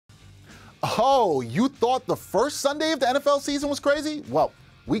Oh, you thought the first Sunday of the NFL season was crazy? Well,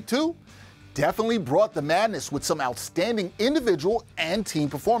 week 2 definitely brought the madness with some outstanding individual and team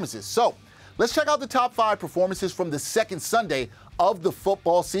performances. So let's check out the top 5 performances from the second Sunday of the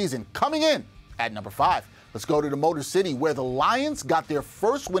football season. Coming in at number 5, let's go to the Motor City, where the Lions got their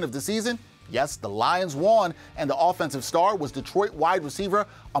first win of the season. Yes, the Lions won, and the offensive star was Detroit wide receiver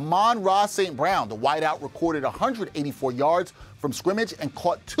Amon-Ra St. Brown. The wideout recorded 184 yards from scrimmage and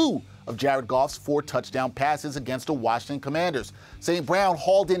caught 2 of Jared Goff's 4 touchdown passes against the Washington Commanders. St. Brown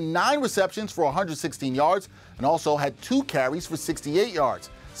hauled in 9 receptions for 116 yards and also had 2 carries for 68 yards.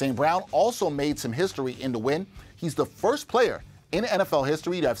 St. Brown also made some history in the win. He's the first player in NFL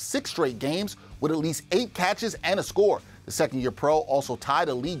history to have 6 straight games with at least 8 catches and a score. The second-year pro also tied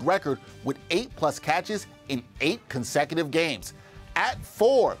a league record with 8+ catches in 8 consecutive games. At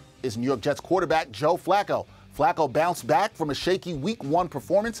 4 is New York Jets quarterback Joe Flacco. Flacco bounced back from a shaky Week 1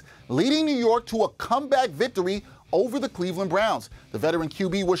 performance, leading New York to a comeback victory over the Cleveland Browns. The veteran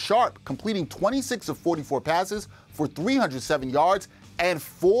QB was sharp, completing 26 of 44 passes for 307 yards and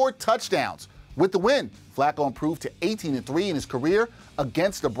 4 touchdowns. With the win, Flacco improved to 18-3 in his career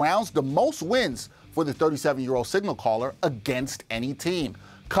against the Browns, the most wins for the 37-year-old signal caller against any team.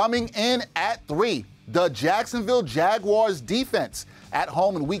 Coming in at 3, the Jacksonville Jaguars defense. At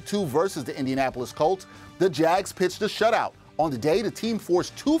home in Week 2 versus the Indianapolis Colts, the Jags pitched a shutout. On the day, the team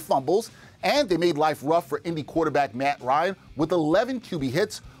forced 2 fumbles, and they made life rough for Indy quarterback Matt Ryan with 11 QB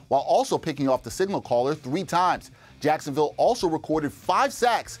hits, while also picking off the signal caller 3 times. Jacksonville also recorded 5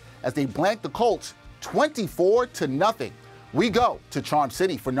 sacks as they blanked the Colts 24-0. We go to Charm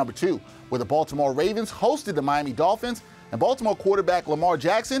City for number 2, where the Baltimore Ravens hosted the Miami Dolphins, and Baltimore quarterback Lamar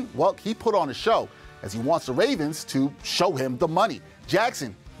Jackson, well, he put on a show as he wants the Ravens to show him the money.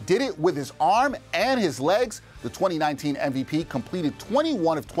 Jackson did it with his arm and his legs. The 2019 MVP completed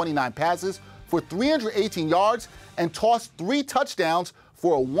 21 of 29 passes for 318 yards and tossed 3 touchdowns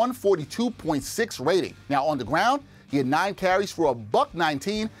for a 142.6 rating. Now, on the ground, he had 9 carries for a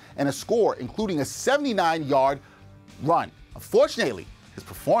 $119 and a score, including a 79-yard run. Unfortunately, his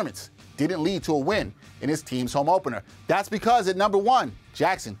performance didn't lead to a win in his team's home opener. That's because at number 1,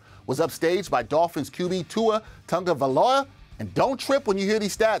 Jackson was upstaged by Dolphins QB Tua Tagovailoa. And don't trip when you hear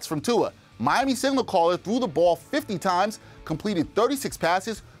these stats from Tua. Miami signal caller threw the ball 50 times, completed 36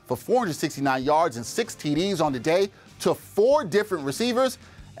 passes for 469 yards and 6 TDs on the day to 4 different receivers.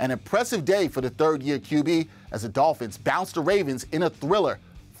 An impressive day for the third-year QB as the Dolphins bounced the Ravens in a thriller,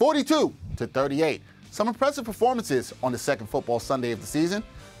 42-38. Some impressive performances on the second football Sunday of the season.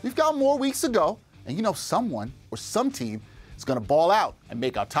 We've got more weeks to go, and you know someone or some team is going to ball out and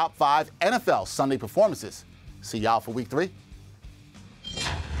make our top 5 NFL Sunday performances. See y'all for Week 3.